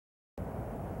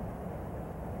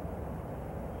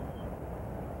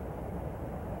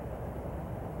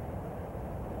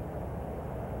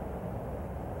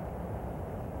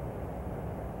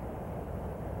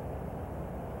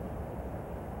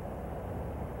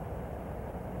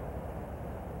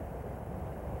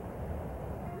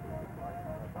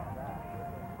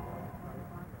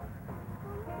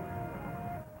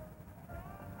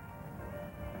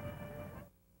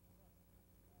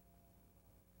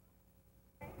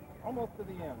almost to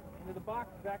the end. The box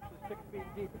is actually 6 feet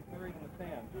deep. It's buried in the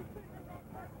sand.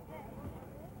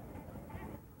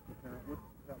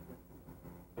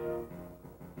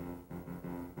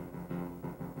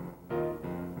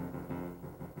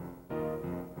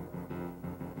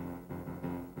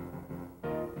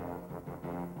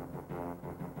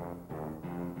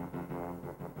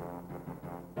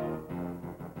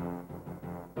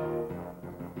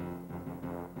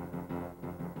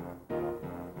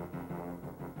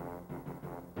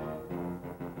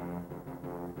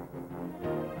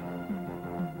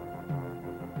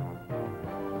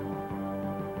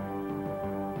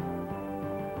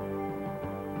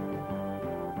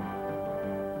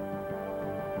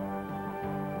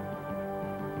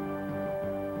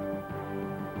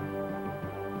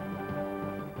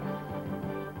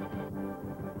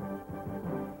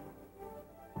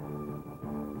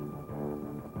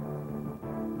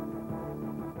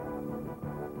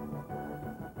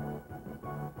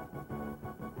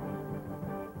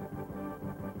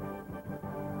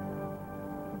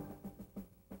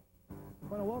 I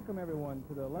want to welcome everyone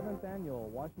to the 11th Annual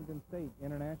Washington State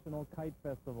International Kite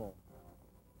Festival.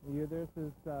 This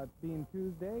is being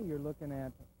Tuesday. You're looking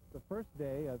at the first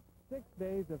day of 6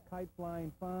 days of kite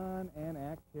flying fun and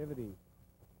activities.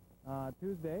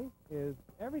 Tuesday is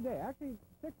every day. Actually,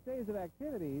 6 days of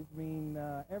activities mean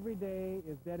every day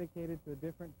is dedicated to a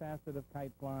different facet of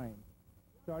kite flying.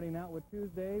 Starting out with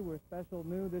Tuesday, we're special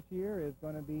new this year is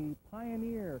going to be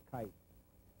Pioneer kites.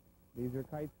 These are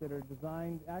kites that are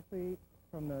designed actually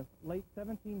from the late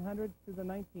 1700s to the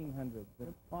 1900s.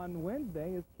 On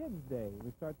Wednesday is Kids Day.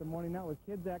 We start the morning out with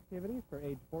kids activities for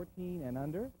age 14 and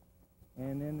under.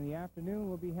 And in the afternoon,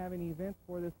 we'll be having events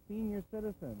for the senior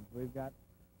citizens. We've got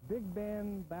Big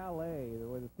Band Ballet,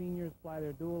 where the seniors fly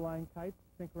their dual-line kites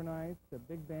synchronized to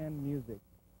big band music.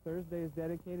 Thursday is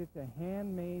dedicated to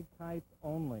handmade kites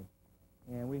only.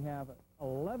 And we have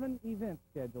 11 events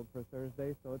scheduled for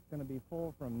Thursday, so it's going to be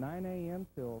full from 9 a.m.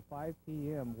 till 5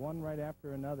 p.m., one right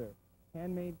after another.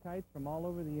 Handmade kites from all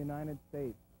over the United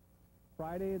States.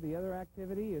 Friday, the other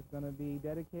activity is going to be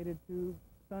dedicated to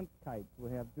stunt kites.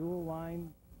 We have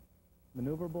dual-line,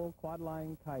 maneuverable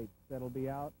quad-line kites that'll be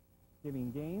out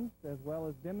giving games as well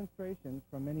as demonstrations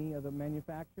from many of the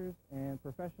manufacturers and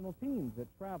professional teams that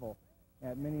travel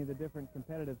at many of the different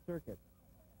competitive circuits.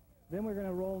 Then we're going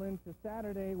to roll into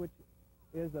Saturday, which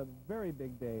is a very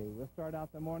big day. We'll start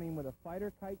out the morning with a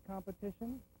fighter kite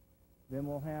competition. Then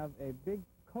we'll have a big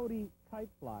Cody kite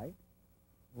fly.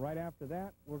 Right after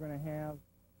that, we're going to have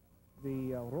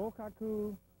the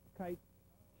Rokaku Kite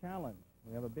Challenge.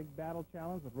 We have a big battle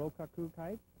challenge with Rokaku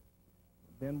kites.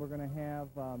 Then we're going to have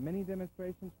many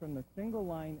demonstrations from the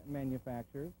single-line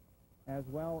manufacturers as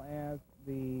well as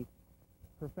the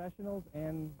professionals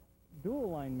and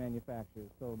dual-line manufacturers.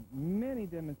 So many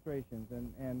demonstrations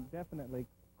and definitely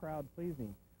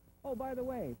crowd-pleasing. Oh, by the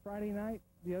way, Friday night,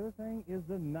 the other thing is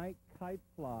the night kite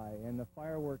fly and the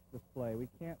fireworks display. We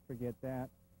can't forget that.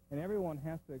 And everyone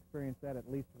has to experience that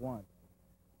at least once.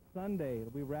 Sunday,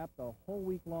 we wrap the whole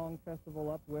week-long festival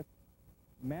up with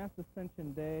Mass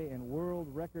Ascension Day and World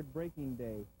Record-Breaking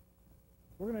Day.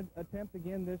 We're going to attempt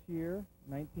again this year,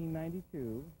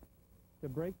 1992, to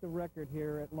break the record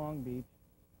here at Long Beach.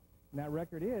 And that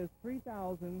record is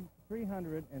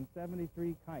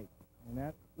 3,373 kites. And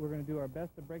that we're going to do our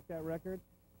best to break that record.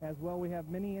 As well, we have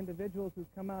many individuals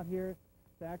who've come out here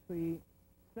to actually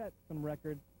set some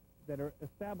records that are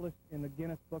established in the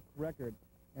Guinness Book record.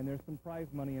 And there's some prize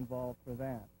money involved for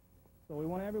that. So we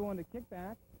want everyone to kick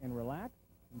back and relax,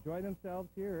 enjoy themselves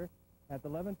here at the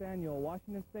 11th Annual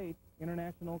Washington State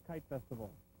International Kite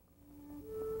Festival.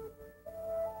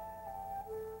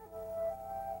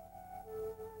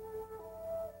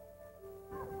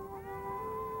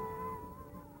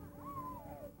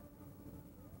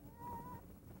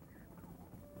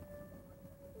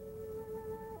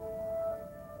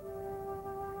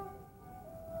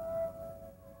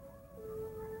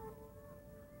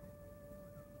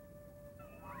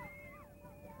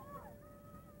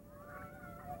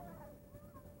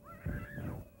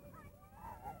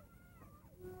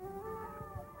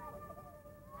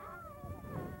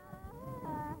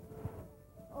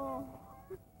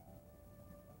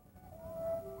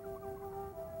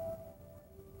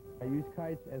 I use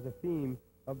kites as a theme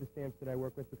of the stamps that I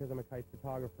work with because I'm a kite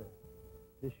photographer.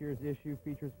 This year's issue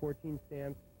features 14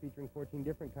 stamps featuring 14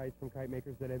 different kites from kite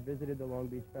makers that have visited the Long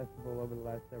Beach Festival over the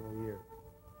last several years.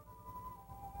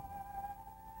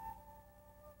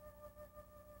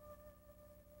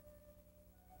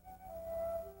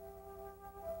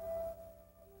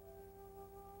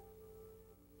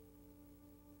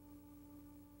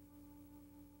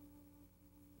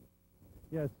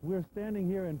 Yes, we're standing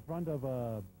here in front of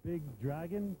a big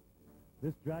dragon.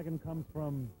 This dragon comes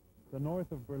from the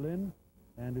north of Berlin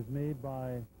and is made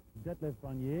by Detlef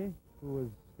Vanier, who is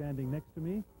standing next to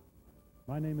me.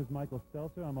 My name is Michael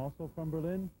Stelzer. I'm also from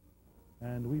Berlin,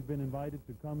 and we've been invited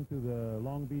to come to the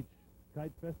Long Beach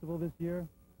Kite Festival this year.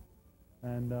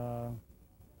 And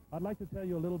I'd like to tell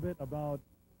you a little bit about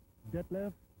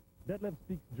Detlef. Detlef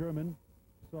speaks German,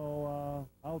 so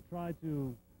I'll try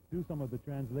to do some of the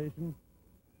translation.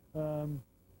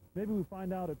 Maybe we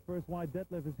find out at first why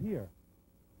Detlef is here.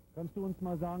 Kannst du uns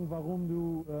mal sagen, warum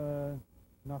du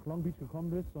nach Long Beach gekommen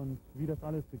bist und wie das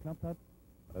alles geklappt hat?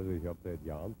 Also ich habe seit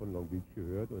Jahren von Long Beach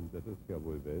gehört und das ist ja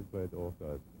wohl weltweit auch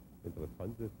das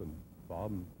interessanteste und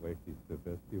farbenprächtigste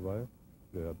Festival.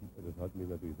 Das hat mich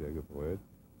natürlich sehr gefreut,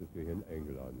 dass wir hier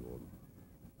eingeladen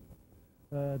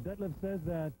wurden. Detlef says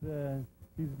that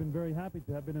he's been very happy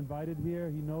to have been invited here.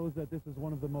 He knows that this is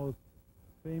one of the most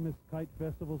famous kite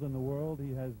festivals in the world.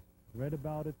 He has read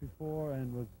about it before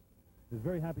and is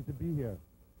very happy to be here.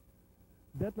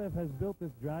 Detlef has built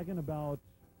this dragon about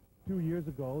 2 years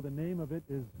ago. The name of it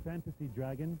is Fantasy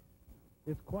Dragon.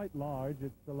 It's quite large.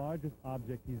 It's the largest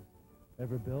object he's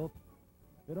ever built.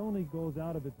 It only goes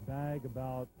out of its bag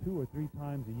about 2 or 3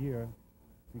 times a year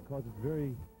because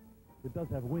it does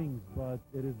have wings, but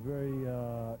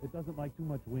it doesn't like too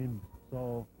much wind.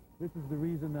 So this is the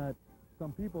reason that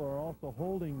some people are also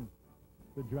holding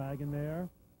the dragon there.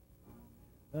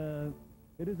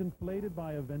 It is inflated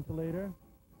by a ventilator.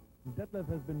 Detlef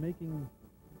has been making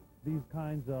these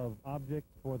kinds of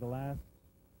objects for the last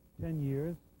 10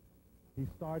 years. He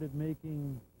started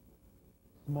making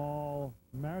small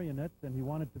marionettes, and he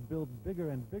wanted to build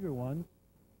bigger and bigger ones,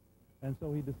 and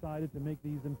so he decided to make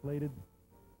these inflated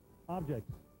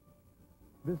objects.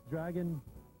 This dragon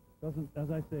doesn't,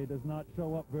 as I say, does not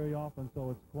show up very often,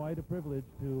 so it's quite a privilege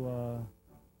to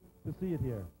see it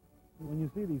here. When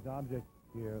you see these objects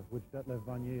here, which Detlef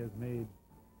Vanier has made,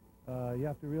 you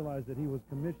have to realize that he was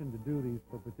commissioned to do these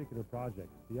for particular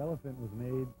projects. The elephant was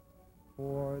made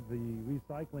for the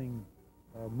recycling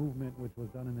movement, which was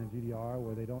done in the GDR,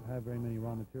 where they don't have very many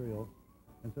raw materials,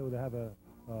 and so they have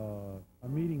a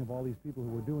meeting of all these people who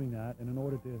were doing that, and in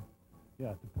order to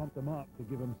pump them up, to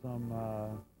give them some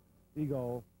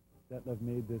ego, Detlef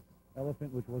made this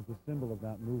elephant, which was the symbol of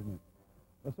that movement.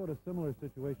 A sort of similar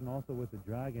situation also with the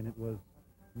dragon. It was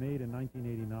made in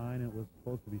 1989. It was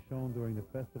supposed to be shown during the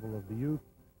Festival of the Youth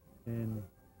in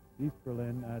East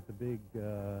Berlin at the big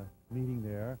meeting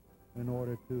there in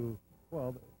order to,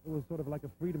 well, it was sort of like a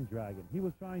freedom dragon. He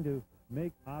was trying to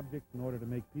make objects in order to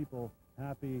make people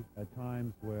happy at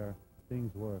times where things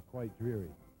were quite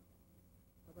dreary.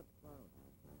 How about the clown?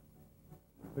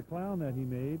 The clown that he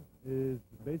made is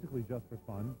basically just for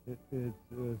fun. It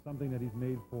is something that he's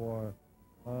made for,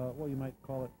 well, you might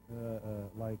call it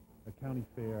like a county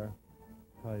fair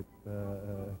type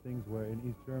things, where in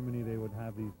East Germany they would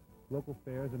have these local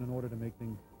fairs, and in order to make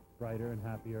things brighter and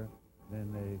happier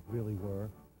than they really were,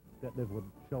 Detlef would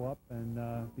show up and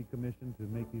be commissioned to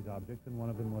make these objects, and one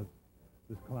of them was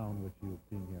this clown, which you've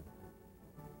seen here.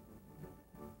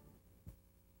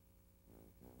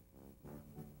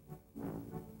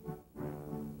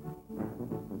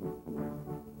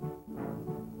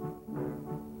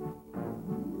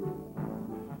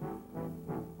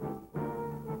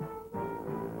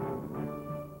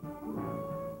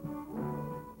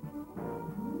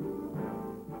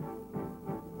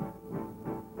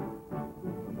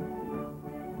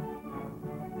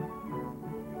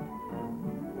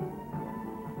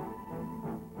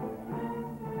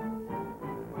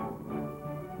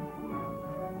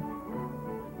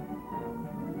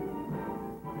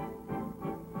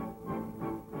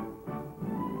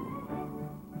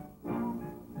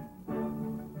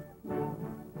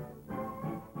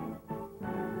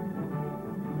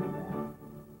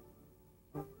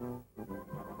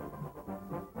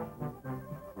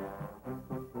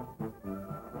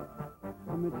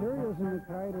 The materials in the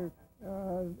kite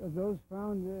are those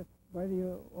found by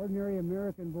the ordinary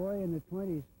American boy in the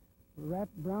 20s.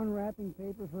 Brown wrapping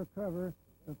paper for cover,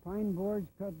 pine boards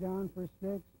cut down for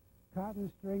sticks,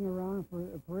 cotton string around for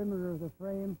the perimeter of the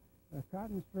frame,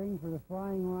 cotton string for the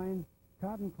flying line,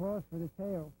 cotton cloth for the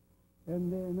tail.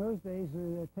 And in those days,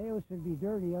 the tail should be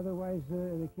dirty, otherwise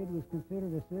the kid was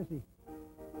considered a sissy.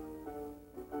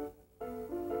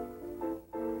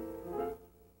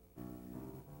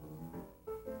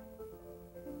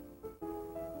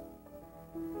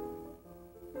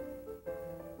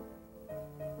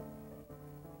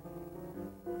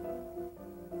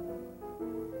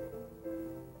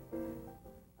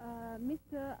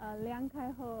 Mr. Liang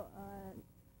Kai-ho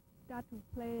got to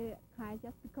play kite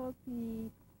just because he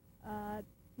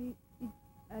he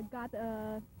got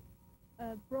a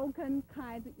broken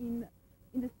kite in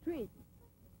the street.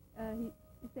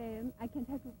 He said, I can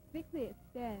try to fix it,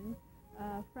 then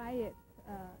fly it,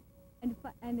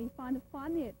 and he found the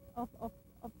fun of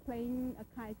playing a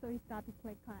kite, so he started to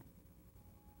play kite.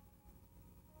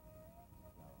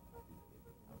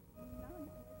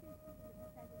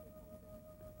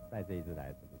 带这一只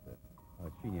来是不是？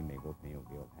去年美国朋友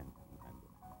给我看长滩的，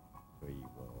所以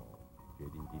我决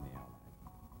定今年要来。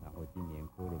然后今年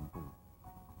哥伦布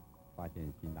发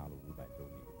现新大陆500周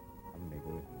年，他们美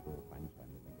国有很多帆船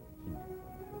的那个庆典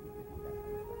活动，就是决定带帆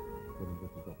船。哥伦布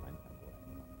是坐帆船过来的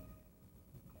嘛。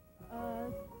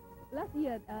Last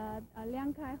year,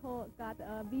 Liang Kai-ho got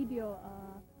a video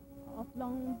of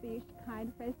Long Beach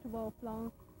Kite Festival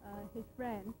from his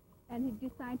friend, and he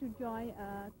decided to join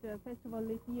the festival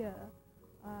this year.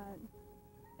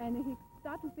 And he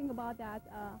started to think about that,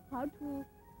 how to,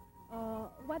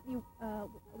 what you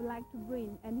would like to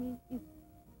bring, and he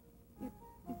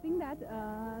think that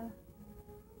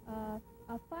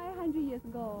 500 years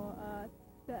ago,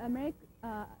 the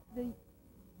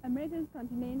American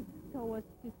continental was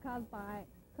discovered by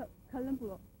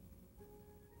Columbus.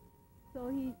 So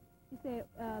he said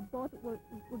boat would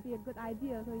be a good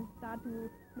idea. So he started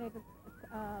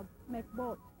to make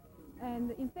boats,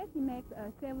 and in fact he makes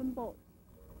 7 boats.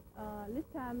 This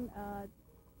time,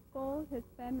 all his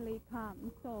family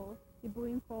come, so he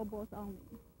bring 4 boats only.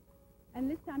 And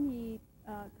this time he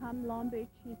come Long Beach.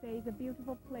 He says it's a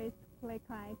beautiful place to play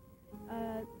kite.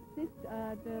 Since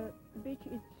the beach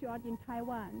is short in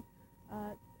Taiwan,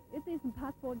 it is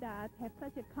impossible that have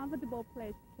such a comfortable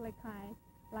place to play kite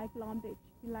like Long Beach.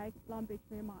 He likes Long Beach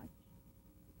very much.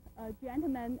 A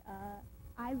gentleman,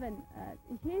 Ivan,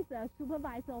 he's a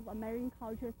supervisor of American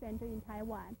Culture Center in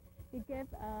Taiwan. He gave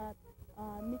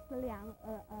Mr. Liang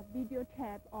a video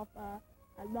chat of a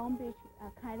Long Beach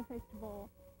Kite Festival,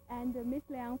 and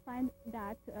Mr. Liang find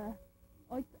that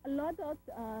a lot of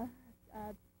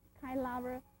kite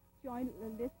lovers join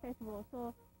this festival,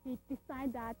 so he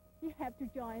decided that he had to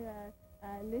join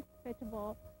this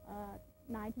festival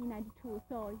 1992.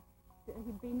 So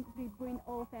he bring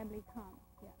all family come.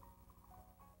 Yeah.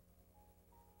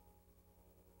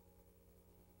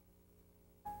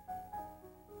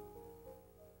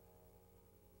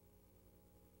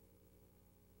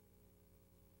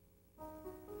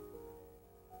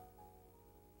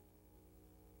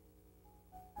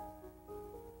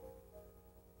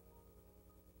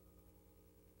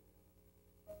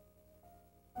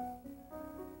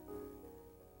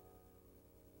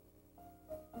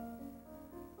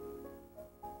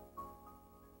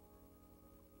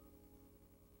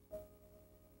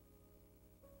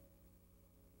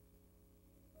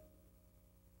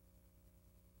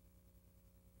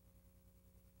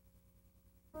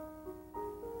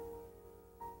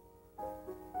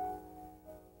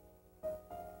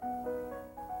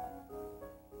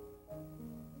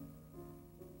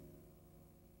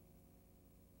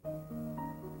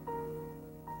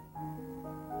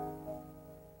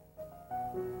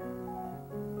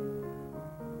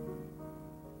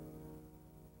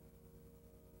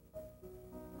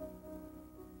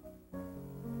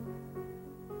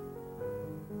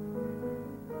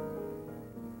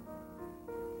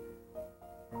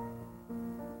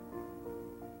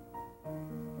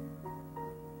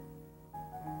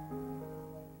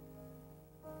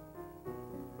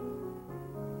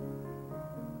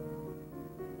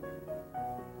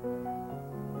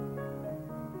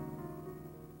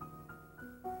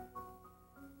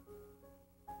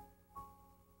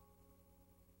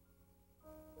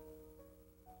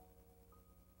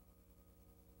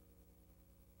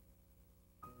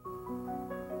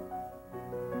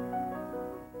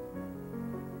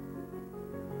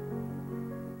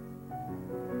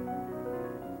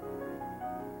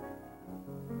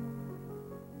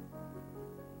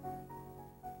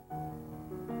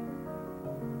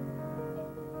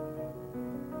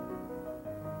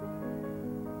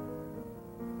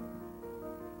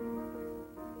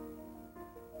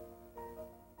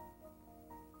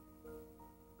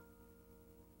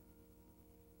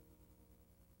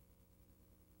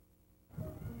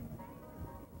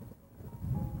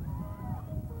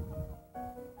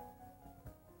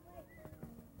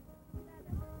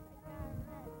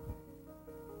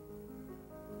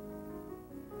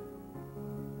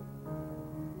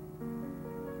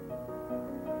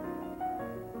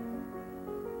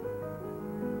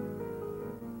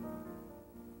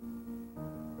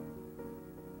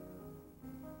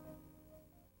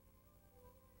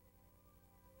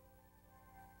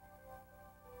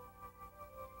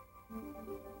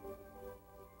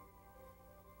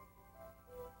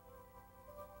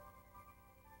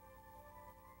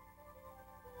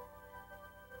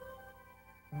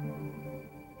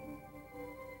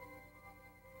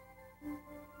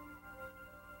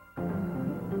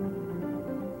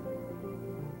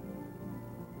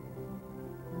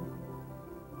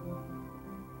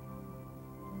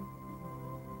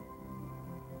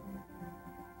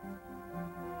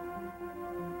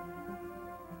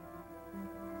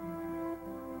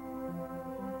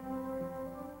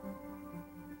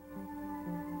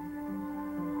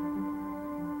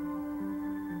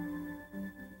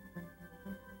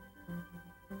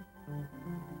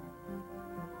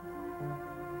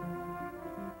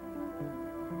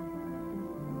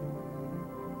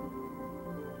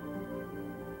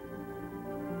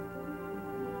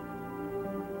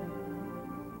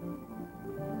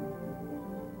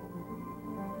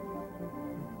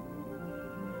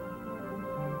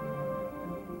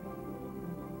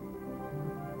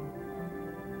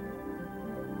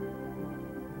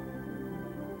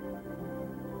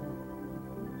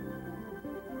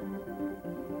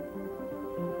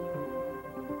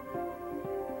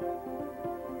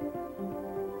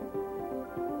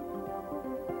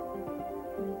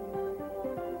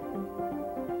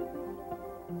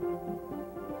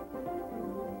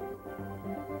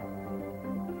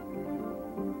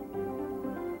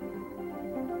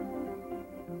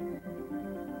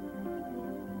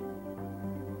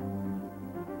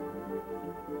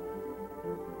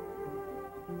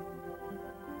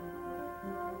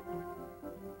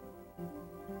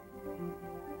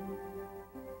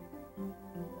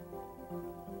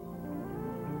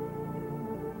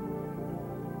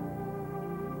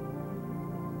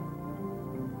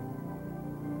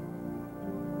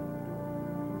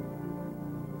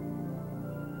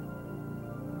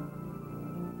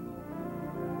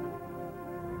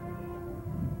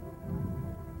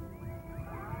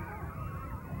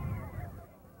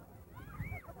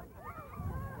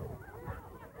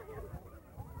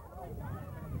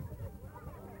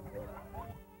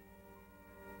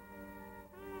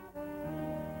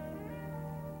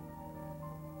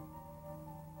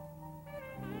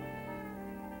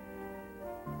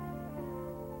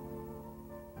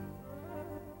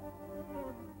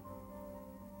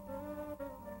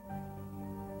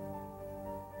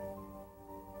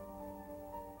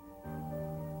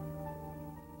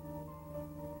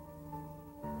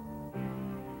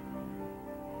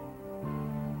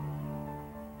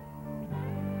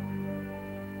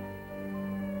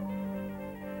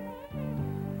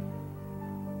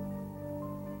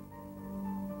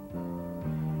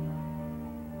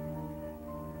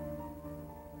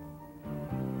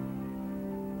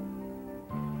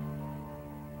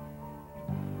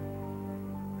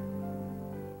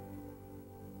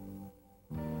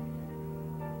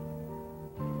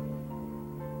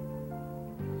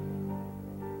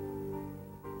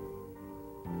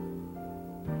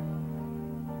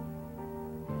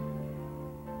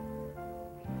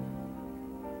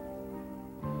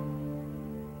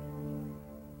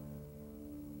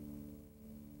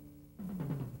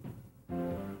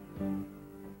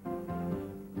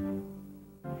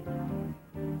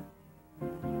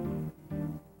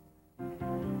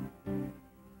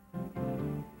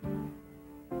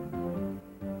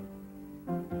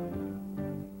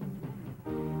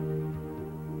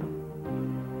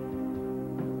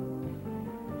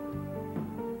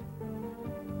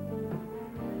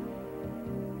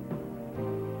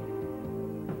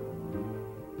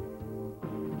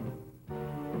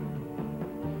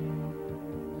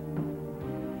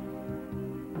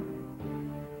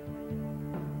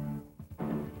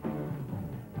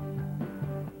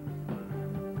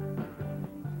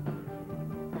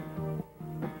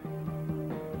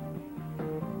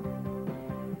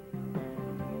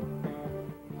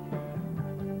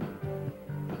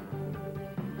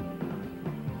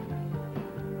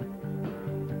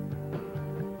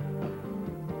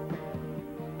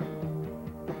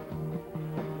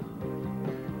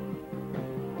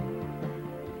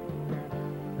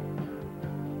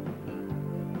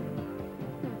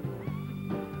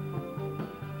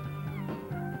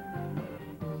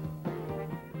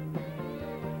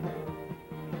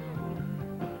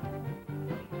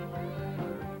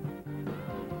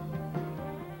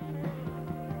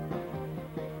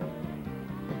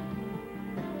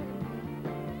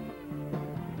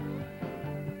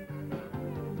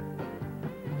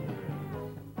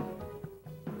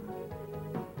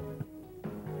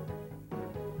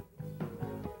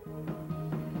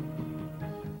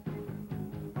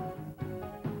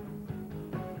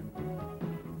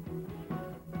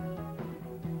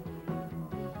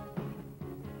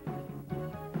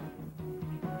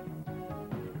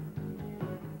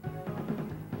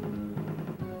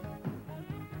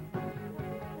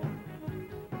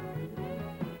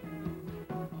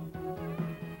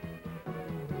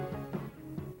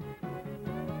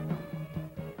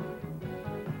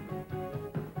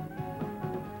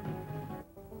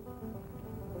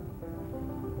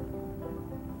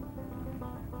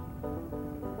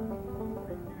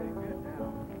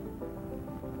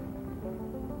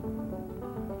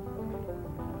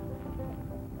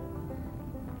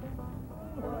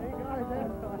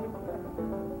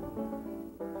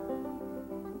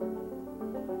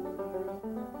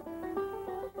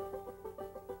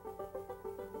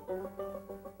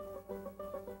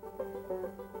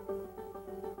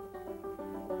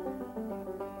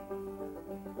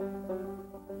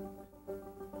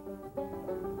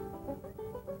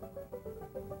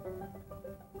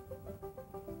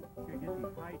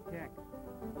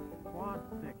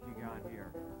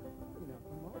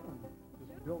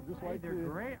 Built just Hey, like they're the,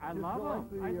 great. I just love like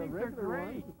them. the, I think they're regular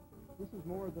great. ones. This is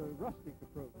more the rustic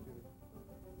approach to it.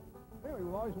 Anyway,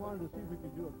 we've always wanted to see if we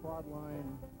could do a quad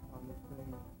line on this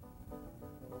thing.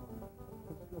 So,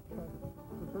 let's still try.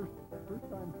 It's the first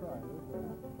time try.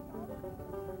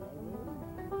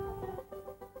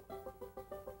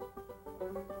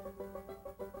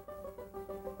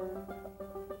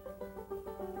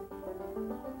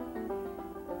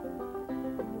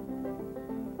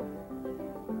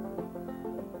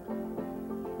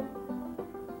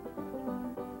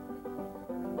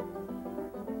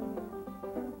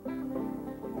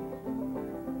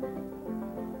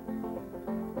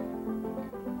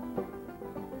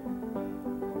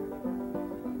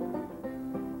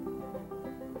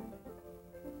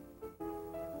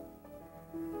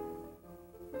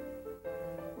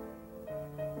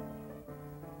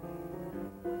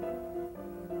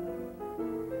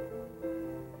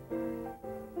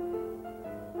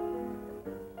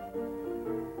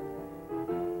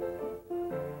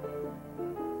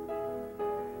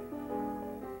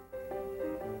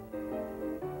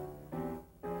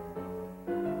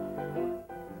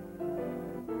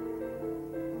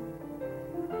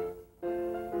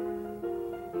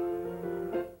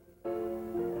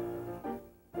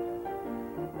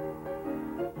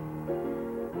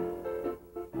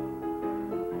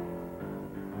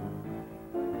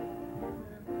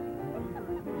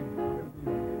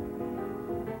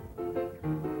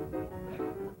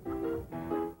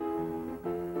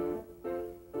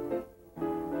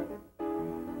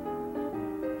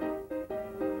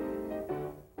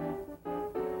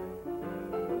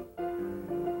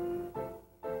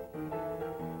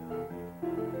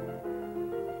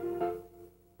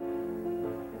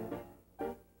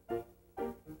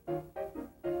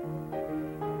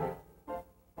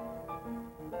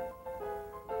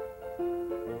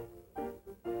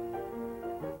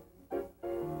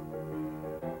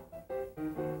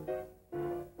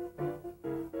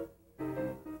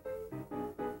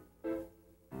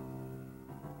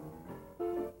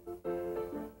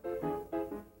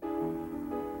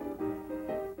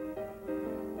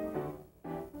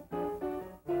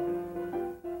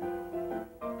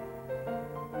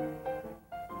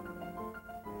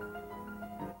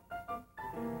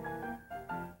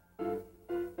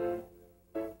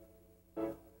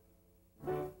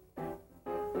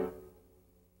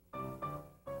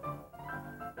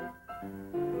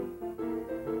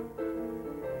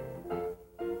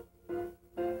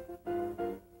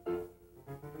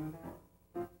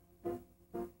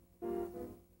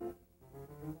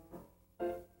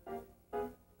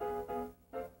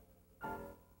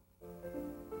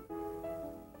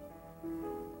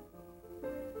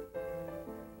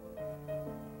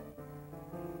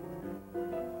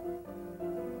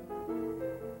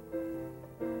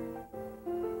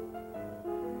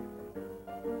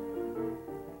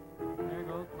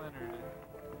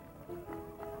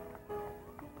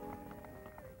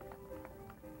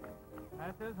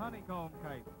 That's his honeycomb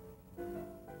kite.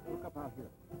 Look up out here.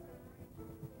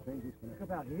 Change these. Look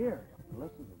up out here.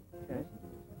 Listen to this. Okay. Listen to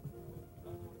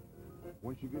this.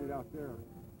 Once you get it out there,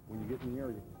 when you get in the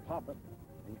air, you pop it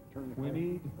and you turn the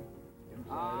kite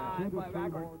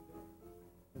inside out.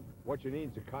 What you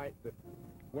need is a kite that,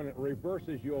 when it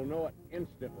reverses, you'll know it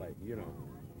instantly. You know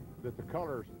that the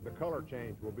color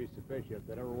change will be sufficient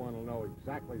that everyone will know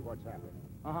exactly what's happening.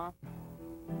 Uh-huh.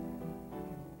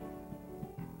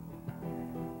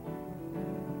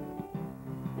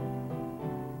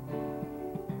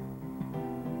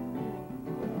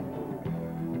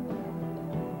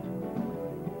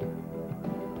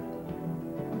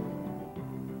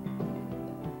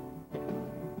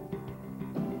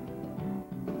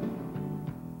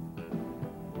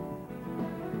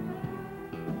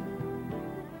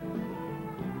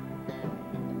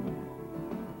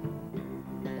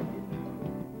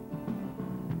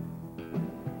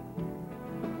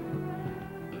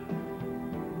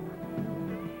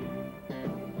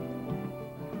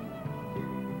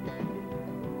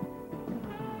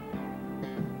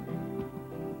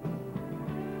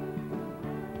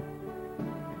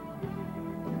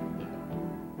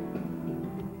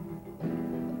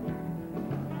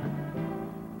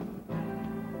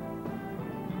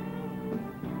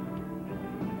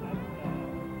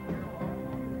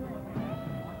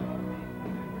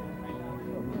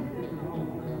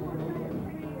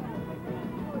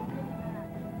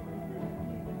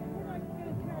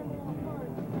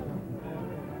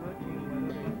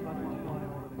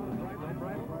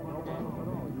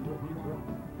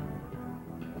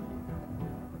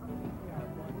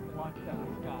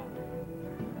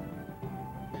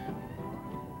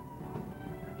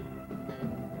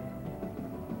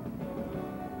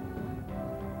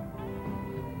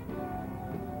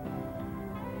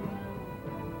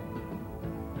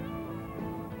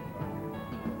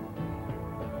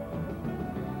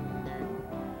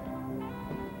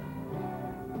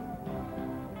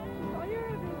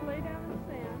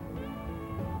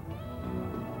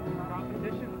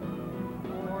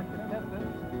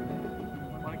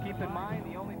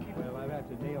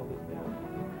 nail this down.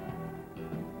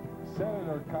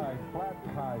 Senator kite, flat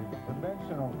kite,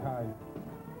 dimensional kite.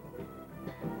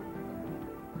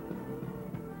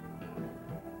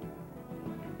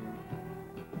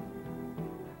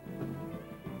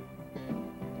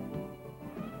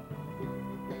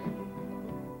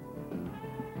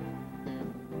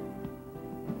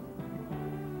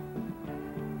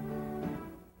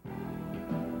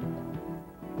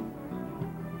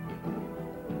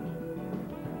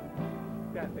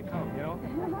 They come, you know?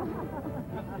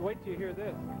 Wait till you hear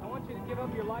this. I want you to give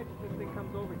up your life if this thing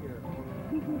comes over here.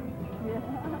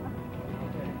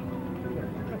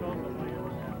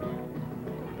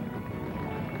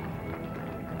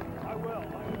 I will.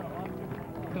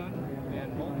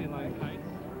 And multi-line kites.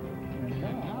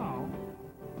 And now,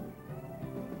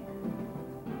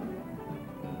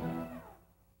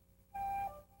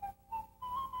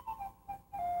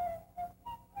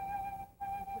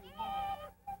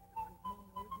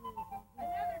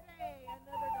 Another day,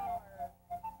 another dollar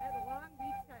at Long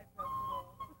Beach Kite Festival.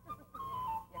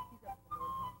 Yeah, she's up to the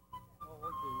north.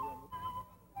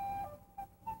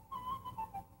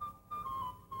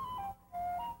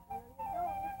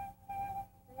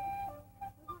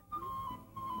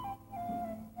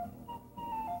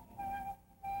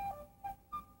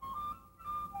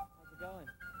 how's it going?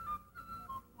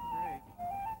 Great.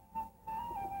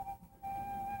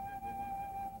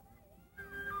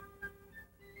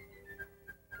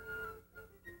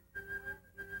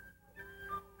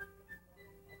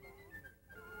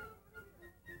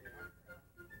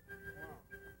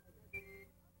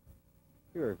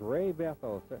 Here is Ray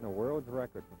Bethel setting a world's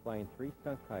record for flying 3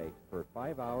 stunt kites for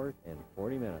 5 hours and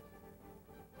 40 minutes.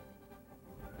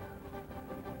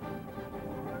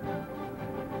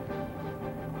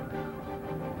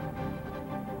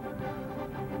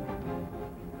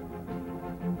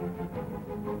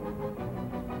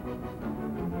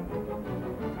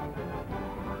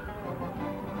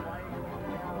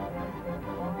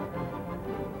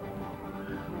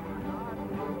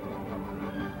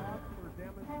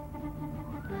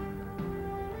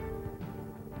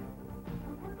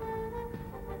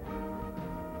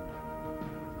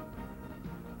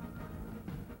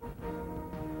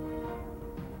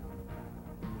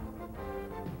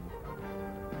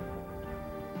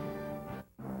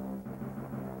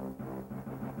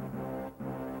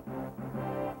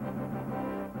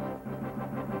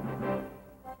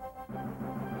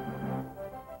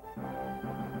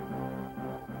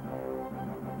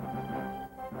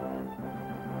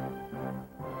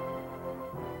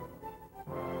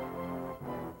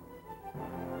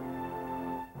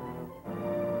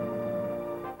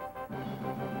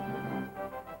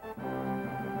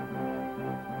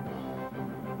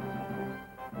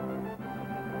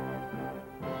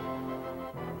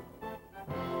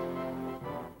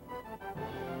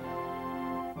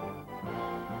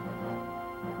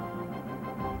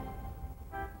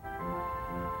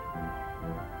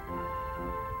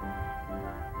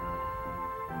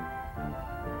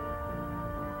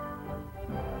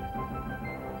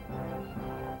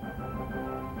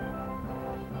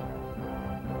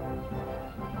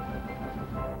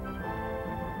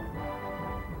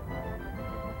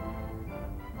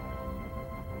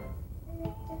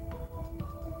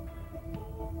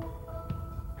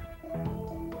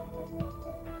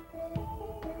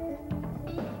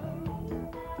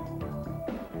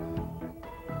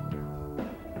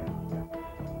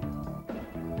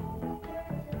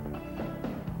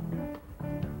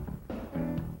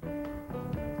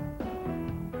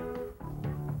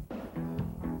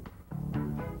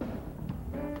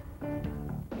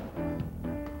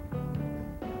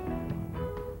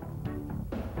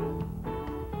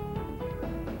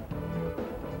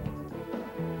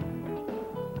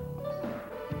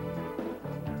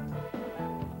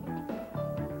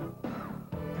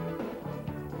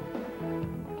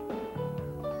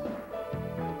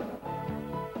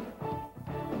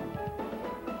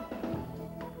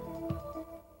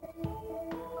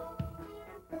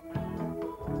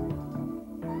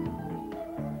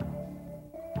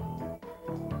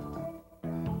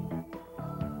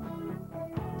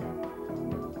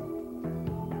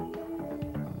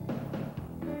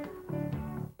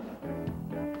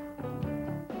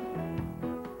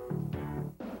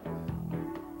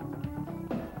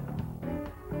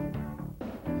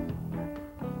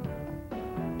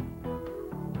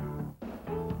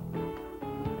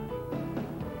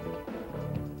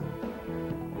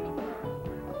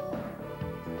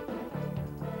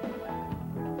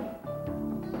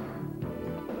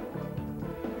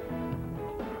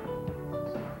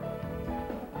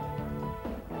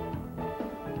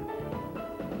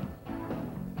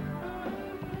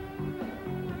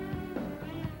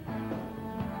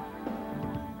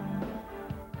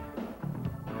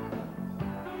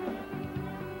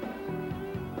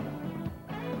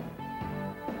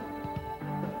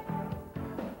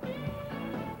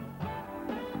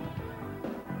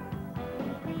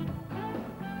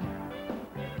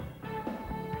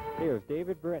 here's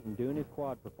David Britton doing his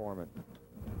quad performance.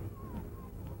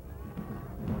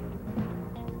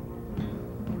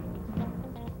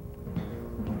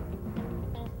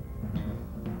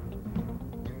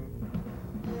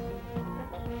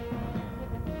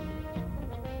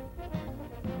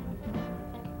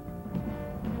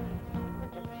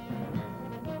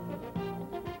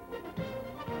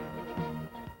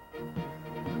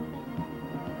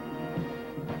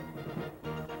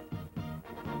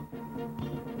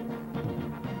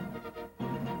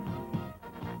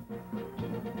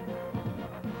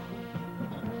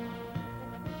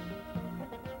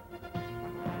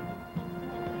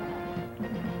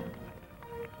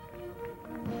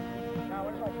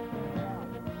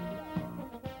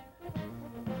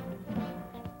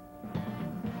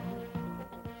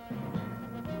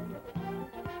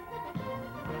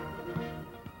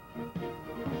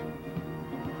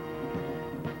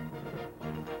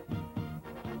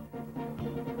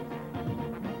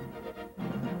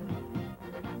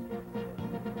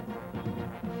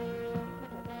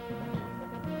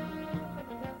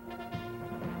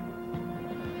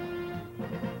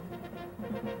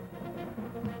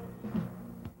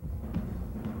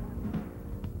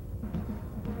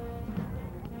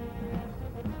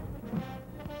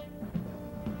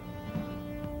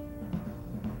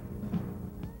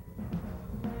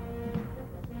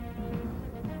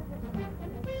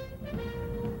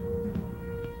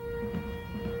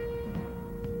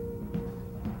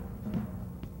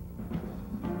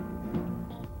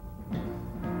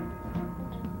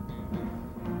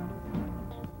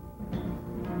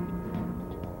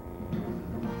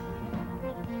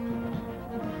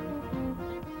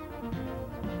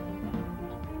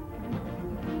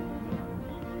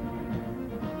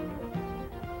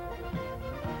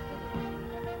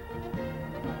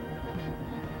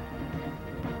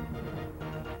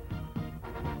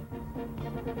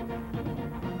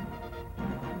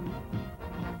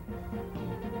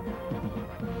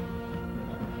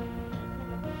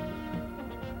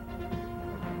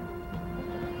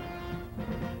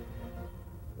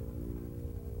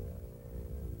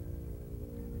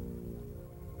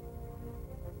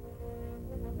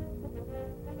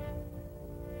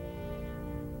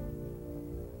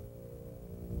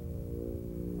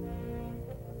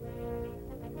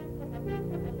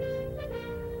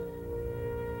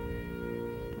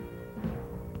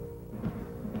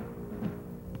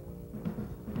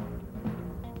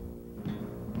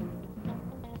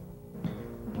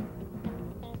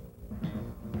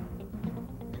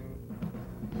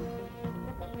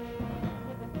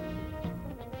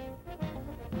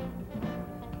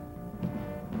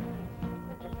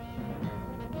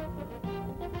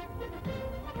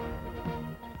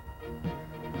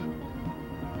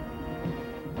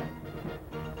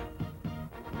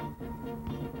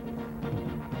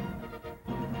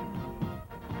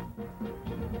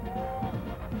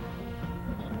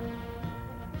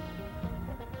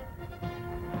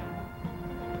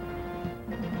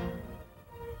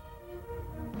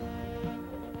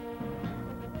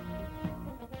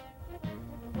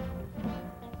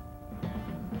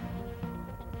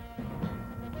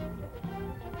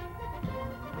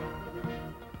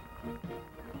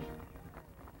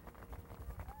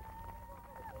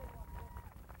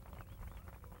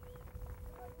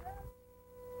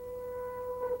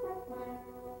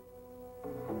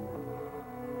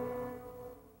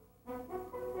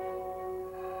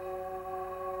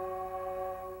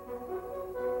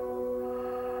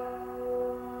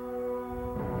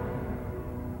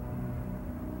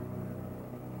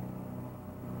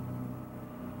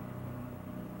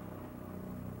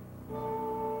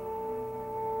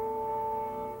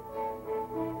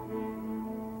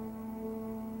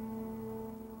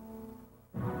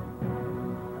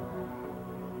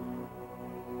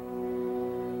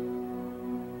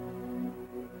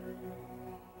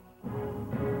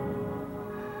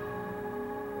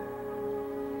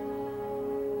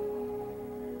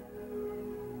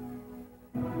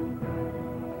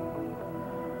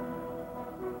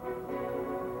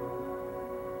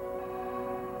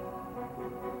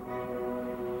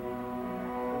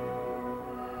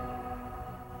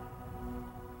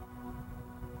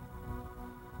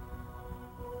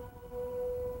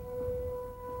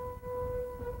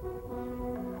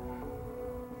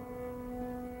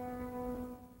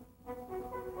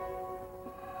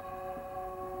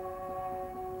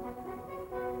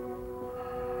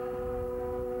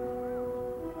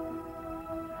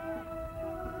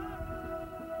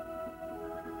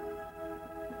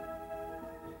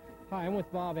 Hi, I'm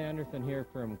with Bob Anderson here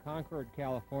from Concord,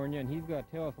 California, and he's going to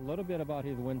tell us a little bit about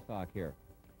his windsock here.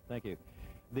 Thank you.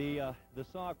 The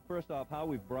sock, first off, how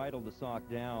we've bridled the sock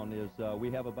down is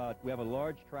we have a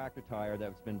large tractor tire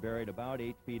that's been buried about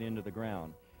 8 feet into the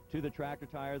ground. To the tractor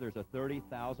tire, there's a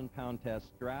 30,000-pound test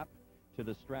strap. To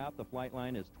the strap, the flight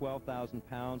line is 12,000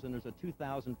 pounds, and there's a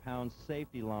 2,000-pound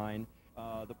safety line.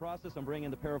 The process I'm bringing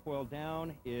the parafoil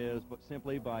down is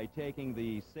simply by taking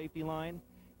the safety line.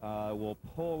 We'll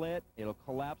pull it. It'll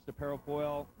collapse the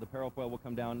parafoil. The parafoil will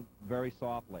come down very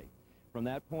softly. From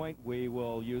that point, we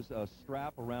will use a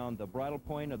strap around the bridle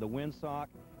point of the windsock,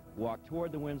 walk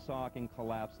toward the windsock, and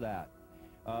collapse that.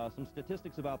 Some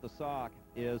statistics about the sock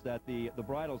is that the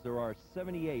bridles, there are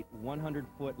 78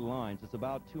 100-foot lines. It's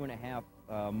about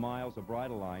 2.5 miles of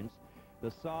bridle lines.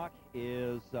 The sock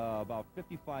is about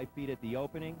 55 feet at the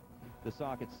opening. The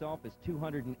sock itself is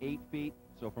 208 feet,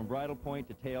 so from bridle point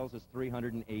to tails is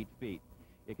 308 feet.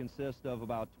 It consists of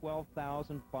about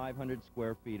 12,500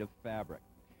 square feet of fabric.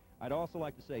 I'd also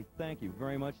like to say thank you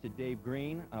very much to Dave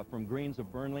Green from Greens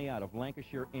of Burnley out of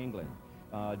Lancashire, England.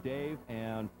 Dave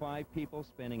and 5 people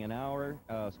spending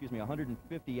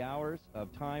 150 hours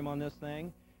of time on this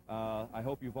thing. I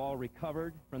hope you've all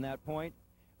recovered from that point.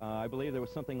 I believe there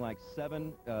was something like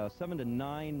 7 to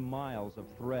 9 miles of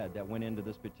thread that went into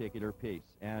this particular piece,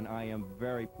 and I am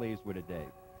very pleased with it, Dave.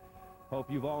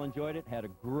 Hope you've all enjoyed it, had a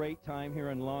great time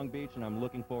here in Long Beach, and I'm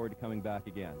looking forward to coming back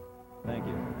again. Thank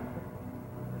you.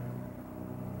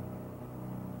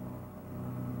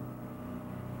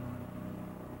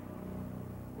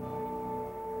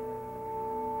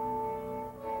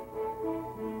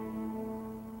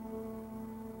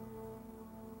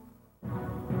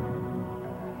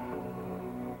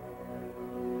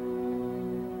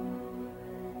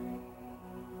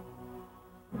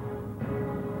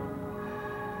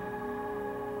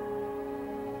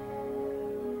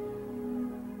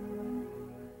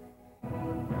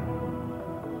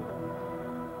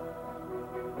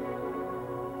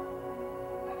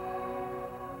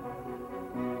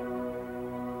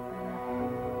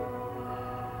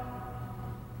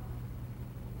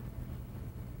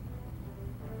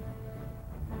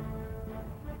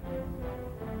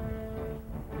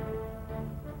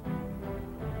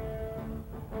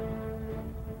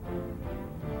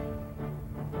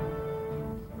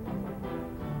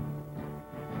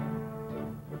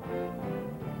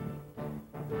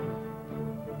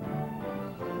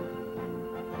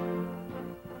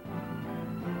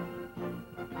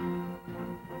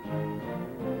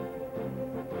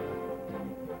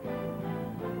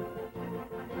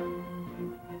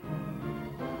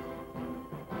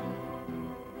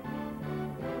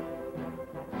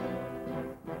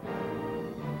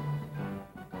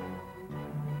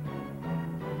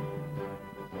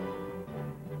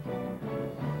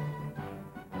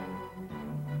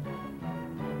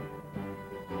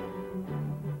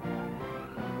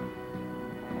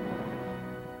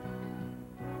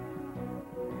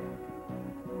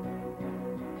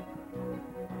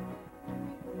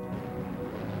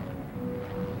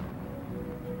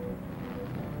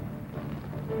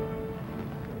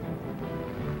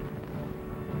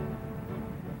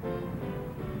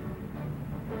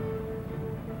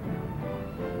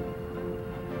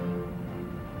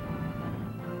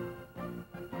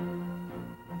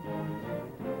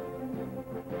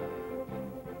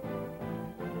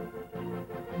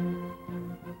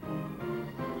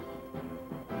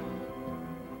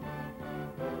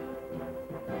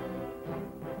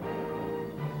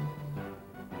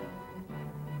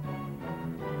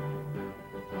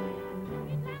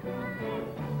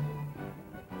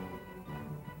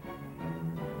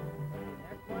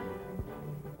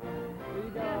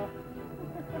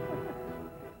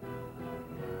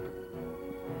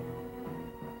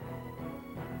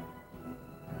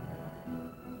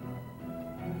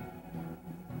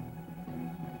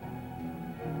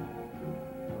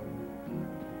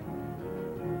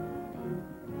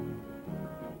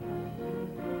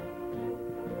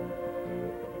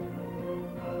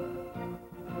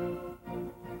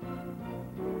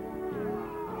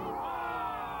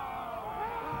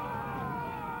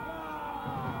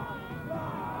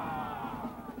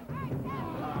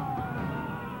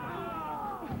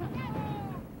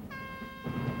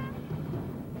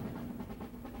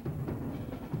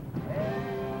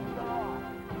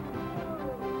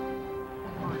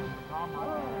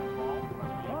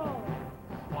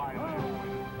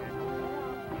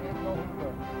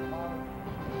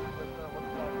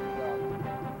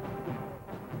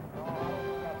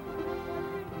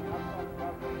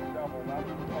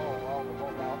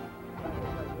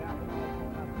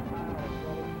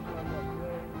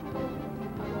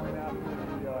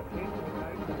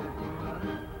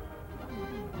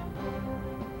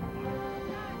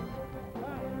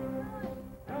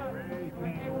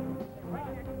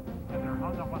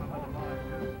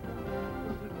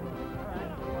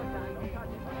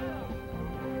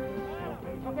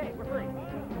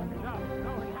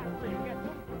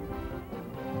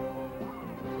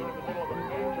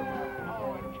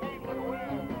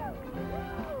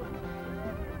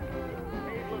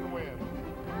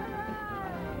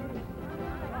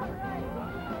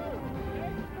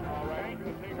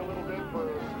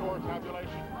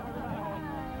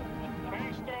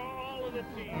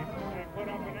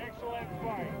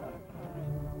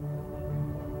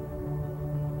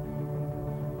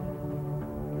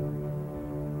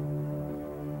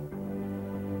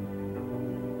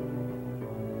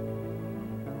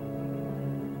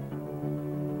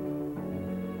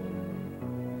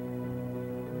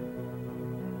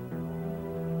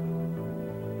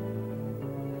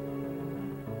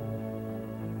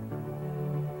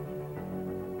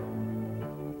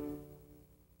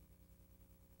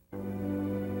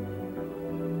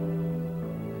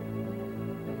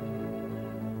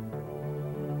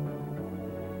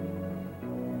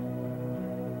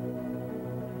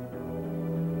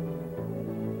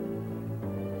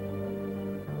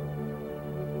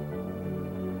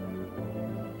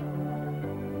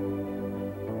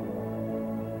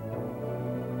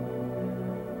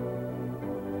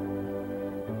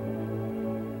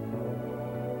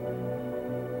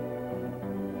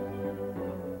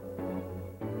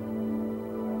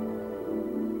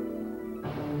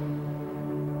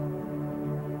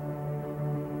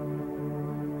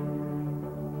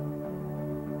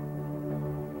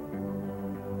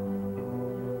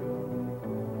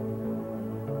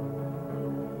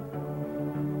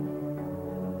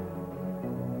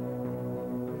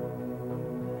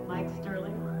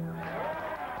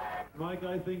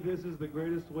 think this is the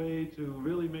greatest way to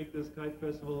really make this kite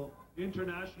festival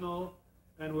international,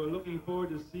 and we're looking forward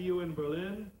to see you in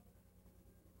Berlin.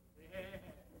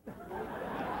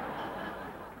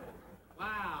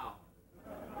 Wow.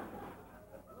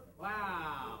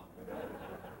 Wow.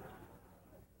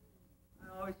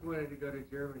 I always wanted to go to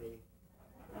Germany.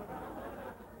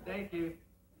 Thank you.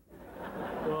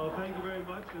 Well, thank you very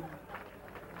much. And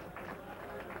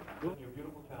your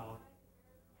beautiful town.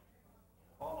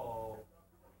 Uh-oh.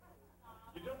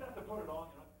 You just have to put it on.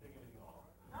 You don't have to take anything off.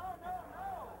 No,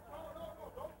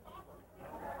 don't stop her.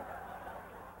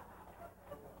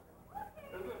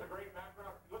 Isn't this a great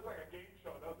background? It looks like a game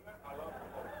show, doesn't it? I love it.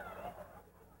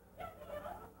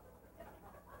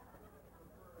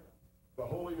 The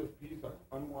holiest piece of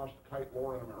unwashed kite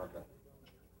lore in America.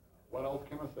 What else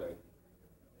can I say?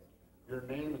 Your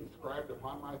name inscribed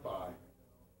upon my thigh.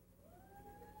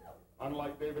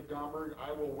 Unlike David Gomberg,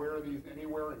 I will wear these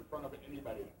anywhere in front of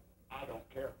anybody. I don't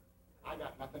care. I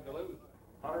got nothing to lose.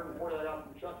 140 I got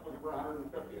from Chuck looking for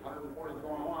 150. 140 is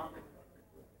going once.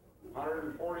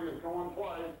 140 is going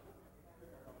twice.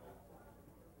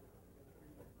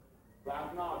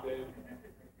 Laugh now, Dave.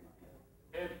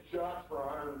 It's Chuck's for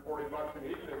 140 bucks and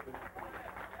he gets it.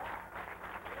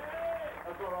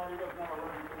 That's all right, he doesn't have a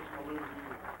reputation to lose.